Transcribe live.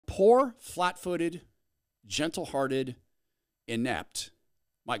poor, flat-footed, gentle-hearted, inept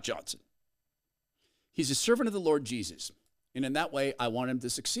Mike Johnson. He's a servant of the Lord Jesus, and in that way, I want him to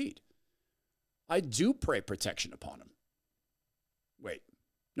succeed. I do pray protection upon him. Wait,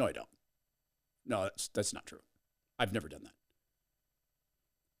 no, I don't. No, that's not true. I've never done that.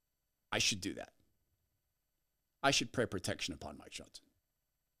 I should do that. I should pray protection upon Mike Johnson.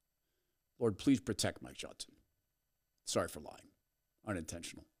 Lord, please protect Mike Johnson. Sorry for lying.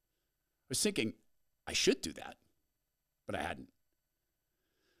 Unintentional. I was thinking I should do that, but I hadn't.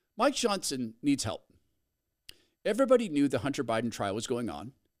 Mike Johnson needs help. Everybody knew the Hunter Biden trial was going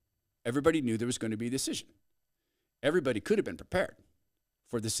on. Everybody knew there was going to be a decision. Everybody could have been prepared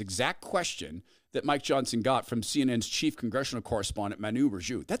for this exact question that Mike Johnson got from CNN's chief congressional correspondent, Manu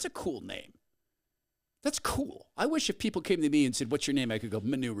Raju. That's a cool name. That's cool. I wish if people came to me and said, what's your name? I could go,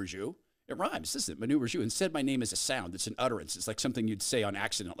 Manu Raju. It rhymes, doesn't it? Manu Raju. Instead, my name is a sound. It's an utterance. It's like something you'd say on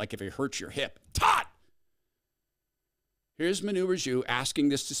accident, like if it hurts your hip. Todd! Here's Manu Raju asking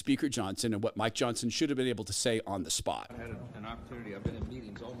this to Speaker Johnson and what Mike Johnson should have been able to say on the spot. I had an opportunity. I've been in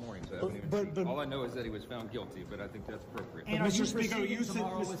meetings all morning, so I haven't even seen. All I know is that he was found guilty, but I think that's appropriate. And Mr. Speaker, you said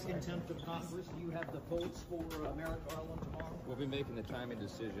tomorrow with contempt of Congress. Do you have the votes for Merrick Garland tomorrow? We'll be making the timing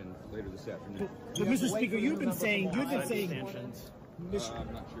decision later this afternoon. But Mr. Speaker, you've been saying. I'm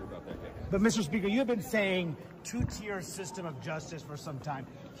not sure about that yet. But Mr. Speaker, you've been saying two-tier system of justice for some time.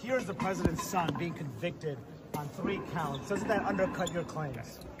 Here's the president's son being convicted on 3 counts. Doesn't that undercut your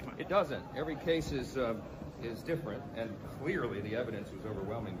claims? It doesn't. Every case is different, and clearly the evidence was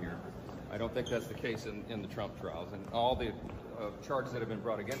overwhelming here. I don't think that's the case in the Trump trials, and all the charges that have been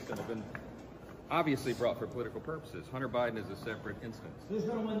brought against him have been obviously brought for political purposes. Hunter Biden is a separate instance. Who's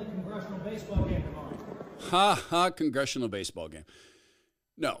going to win the congressional baseball game tomorrow? Ha ha, congressional baseball game.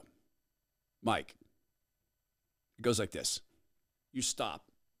 No, Mike, it goes like this. You stop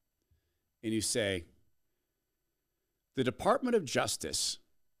and you say, the Department of Justice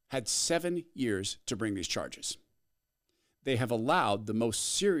had 7 years to bring these charges. They have allowed the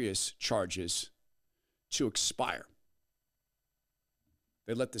most serious charges to expire.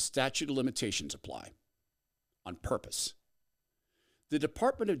 They let the statute of limitations apply on purpose. The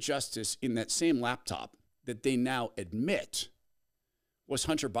Department of Justice, in that same laptop that they now admit was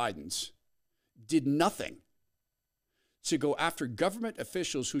Hunter Biden's, did nothing to go after government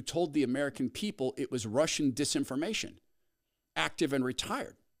officials who told the American people it was Russian disinformation, active and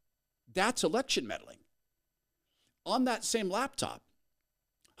retired. That's election meddling. On that same laptop,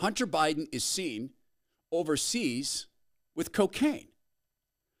 Hunter Biden is seen overseas with cocaine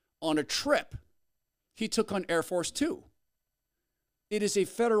on a trip he took on Air Force Two. It is a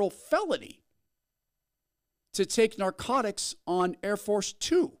federal felony to take narcotics on Air Force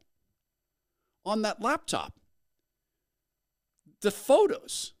Two. On that laptop, the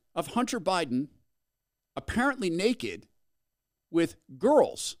photos of Hunter Biden apparently naked with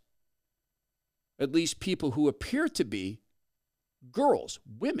girls, at least people who appear to be girls,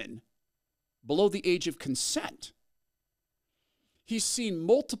 women below the age of consent. He's seen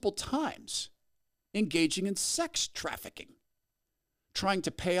multiple times engaging in sex trafficking, trying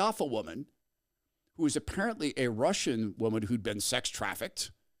to pay off a woman who is apparently a Russian woman who'd been sex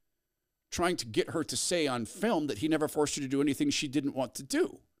trafficked, trying to get her to say on film that he never forced her to do anything she didn't want to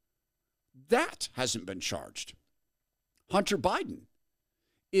do. That hasn't been charged. Hunter Biden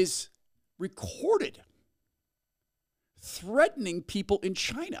is recorded threatening people in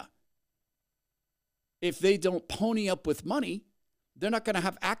China. If they don't pony up with money, they're not going to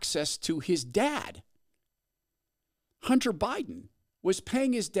have access to his dad. Hunter Biden was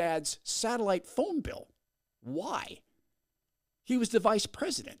paying his dad's satellite phone bill. Why? He was the vice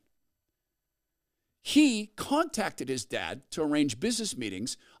president. He contacted his dad to arrange business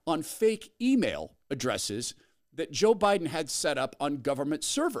meetings on fake email addresses that Joe Biden had set up on government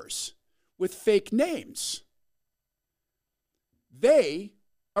servers with fake names. They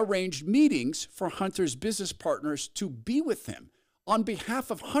arranged meetings for Hunter's business partners to be with him. On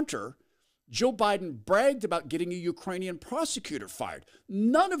behalf of Hunter, Joe Biden bragged about getting a Ukrainian prosecutor fired.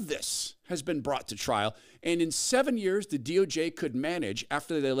 None of this has been brought to trial. And in 7 years, the DOJ could manage,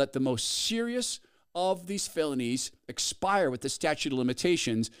 after they let the most serious of these felonies expire with the statute of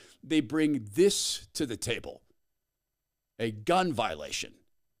limitations, they bring this to the table: a gun violation.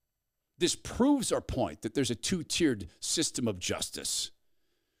 This proves our point that there's a two-tiered system of justice.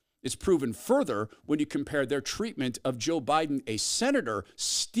 It's proven further when you compare their treatment of Joe Biden, a senator,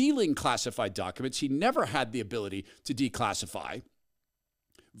 stealing classified documents he never had the ability to declassify,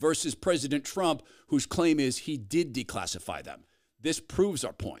 versus President Trump, whose claim is he did declassify them. This proves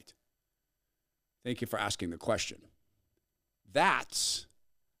our point. Thank you for asking the question. That's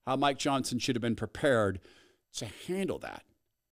how Mike Johnson should have been prepared to handle that.